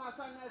 man. I want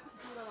something nice to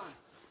the man.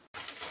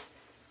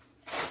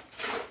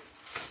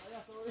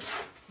 Yes, sorry.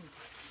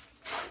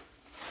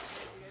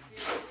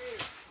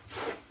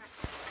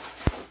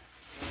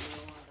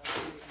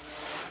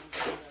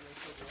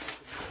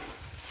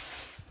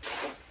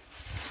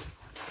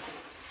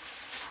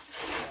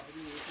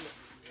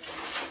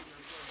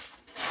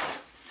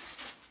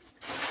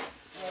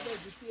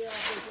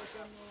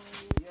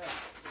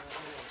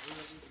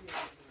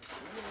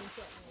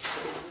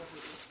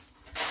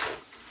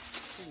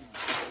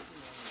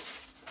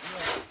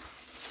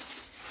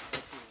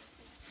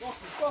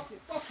 Fuck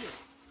it.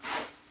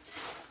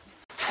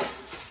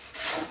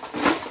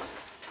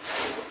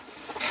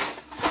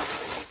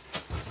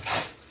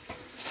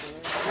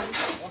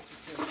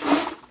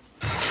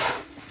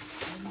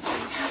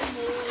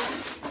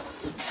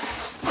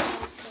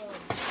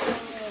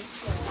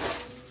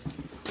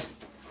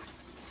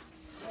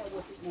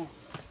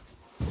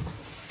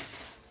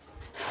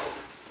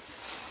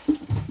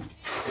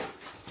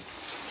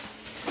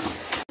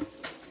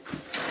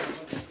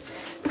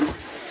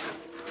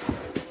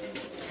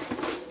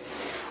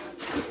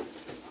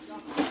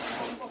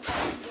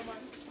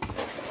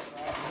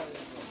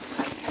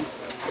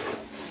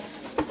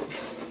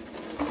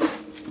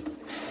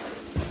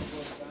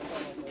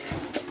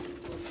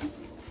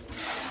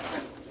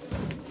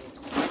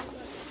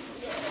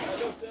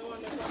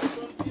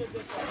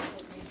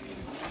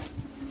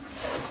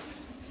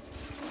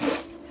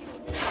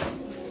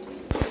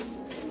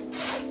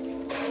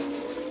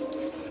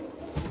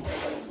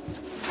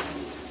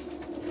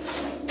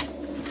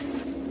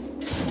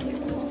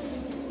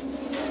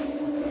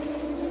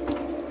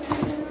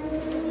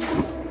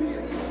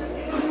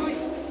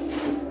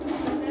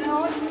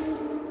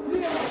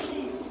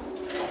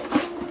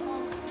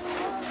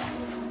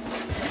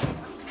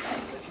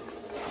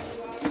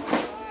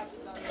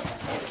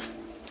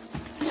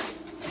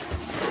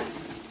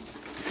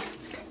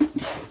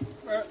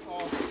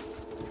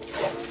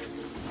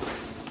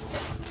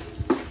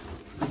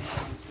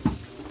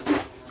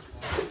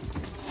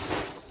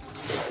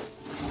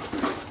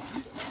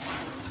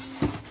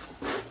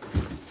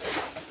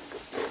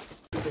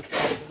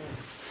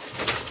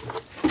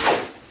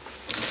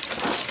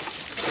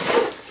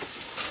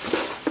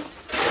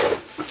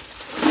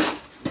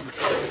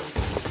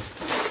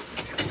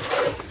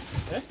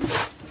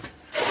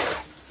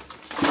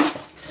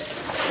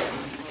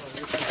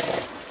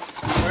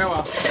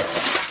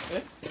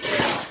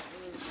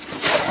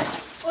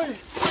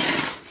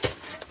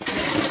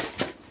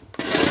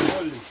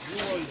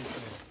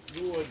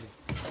 You hold it.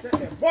 Take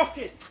the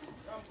bucket.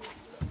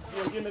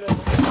 Yo, give me them.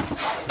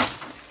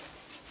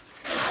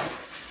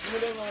 Give me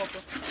them now,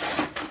 Papa.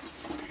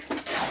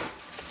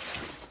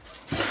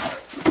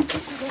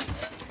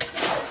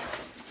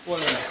 One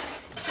minute.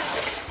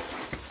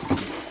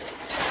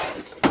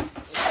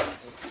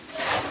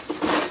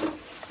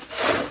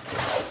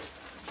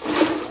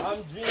 I'm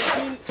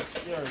drinking.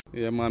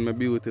 Yeah man, my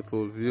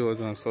beautiful viewers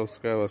and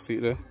subscribers, see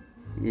there?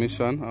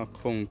 Mission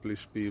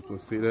accomplished, people,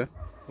 see there?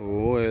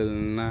 Well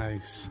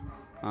nice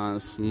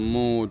and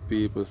smooth,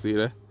 people, see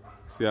there?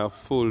 See a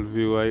full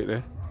view right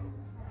there.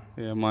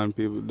 Yeah man,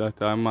 people,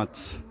 that are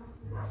mats,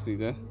 see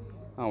there?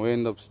 And we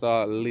end up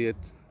start late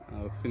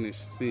and we finish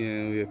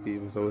seeing where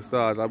people, so we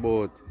start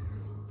about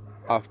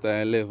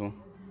after 11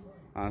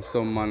 and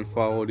some man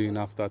forward in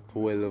after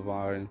 12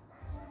 or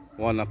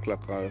 1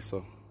 o'clock or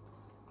so.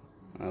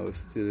 I will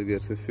still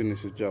get to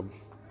finish the job.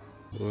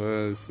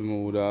 Well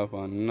smooth off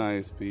and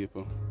nice,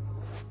 people.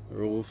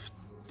 Roof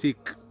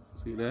thick.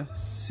 See there?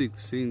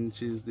 6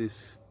 inches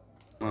this.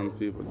 Man,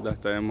 people,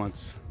 that time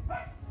much.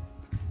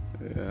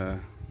 Yeah.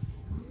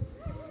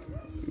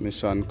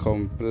 Mission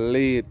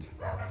complete.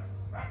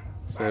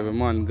 So every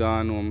man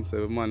gone home. So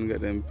every man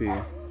get them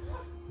pay.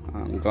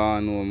 And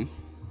gone home.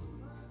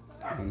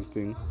 And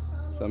thing.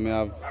 So I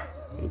have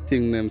the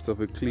thing them stuff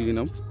to clean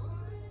up.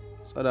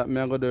 So that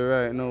me I go do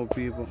right now,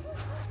 people.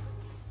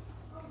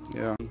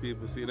 Yeah,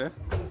 people, see there?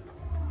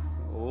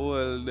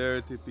 All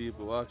dirty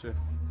people, watch it.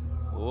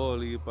 All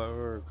heap of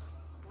work.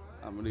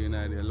 I'm doing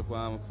that there. Look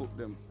how I'm foot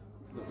them.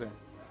 Look there.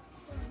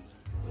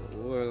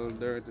 All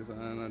dirty. So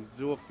I'm not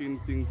joking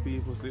thing,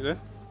 people, see there?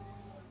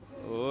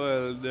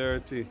 All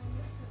dirty.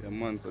 Yeah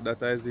man, so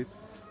that is it.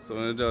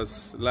 So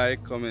just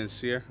like, comment,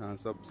 share and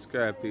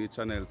subscribe to the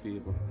channel,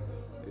 people.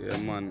 Yeah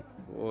man,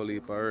 all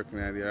heap of work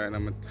now there. And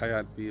I'm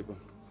tired, people.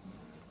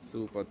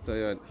 Super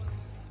tired.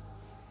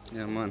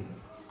 Yeah man.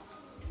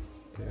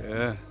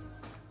 Yeah.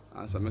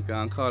 And so I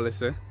can call it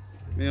say,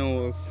 me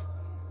house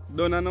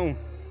done now.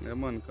 Yeah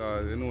man,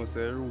 cause you know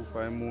say roof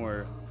is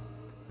more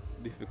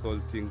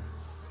difficult thing.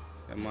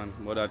 Yeah man,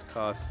 but that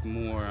costs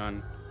more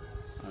and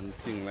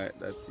thing like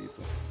that,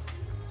 people.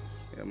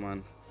 Yeah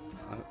man.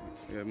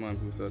 Yeah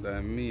man, so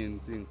that main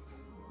thing.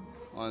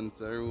 Once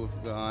the roof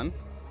gone,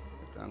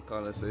 you can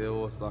call it say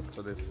your house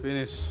actually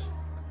finished.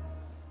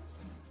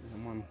 Yeah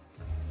man.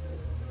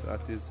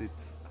 That is it.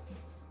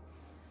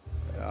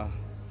 Yeah.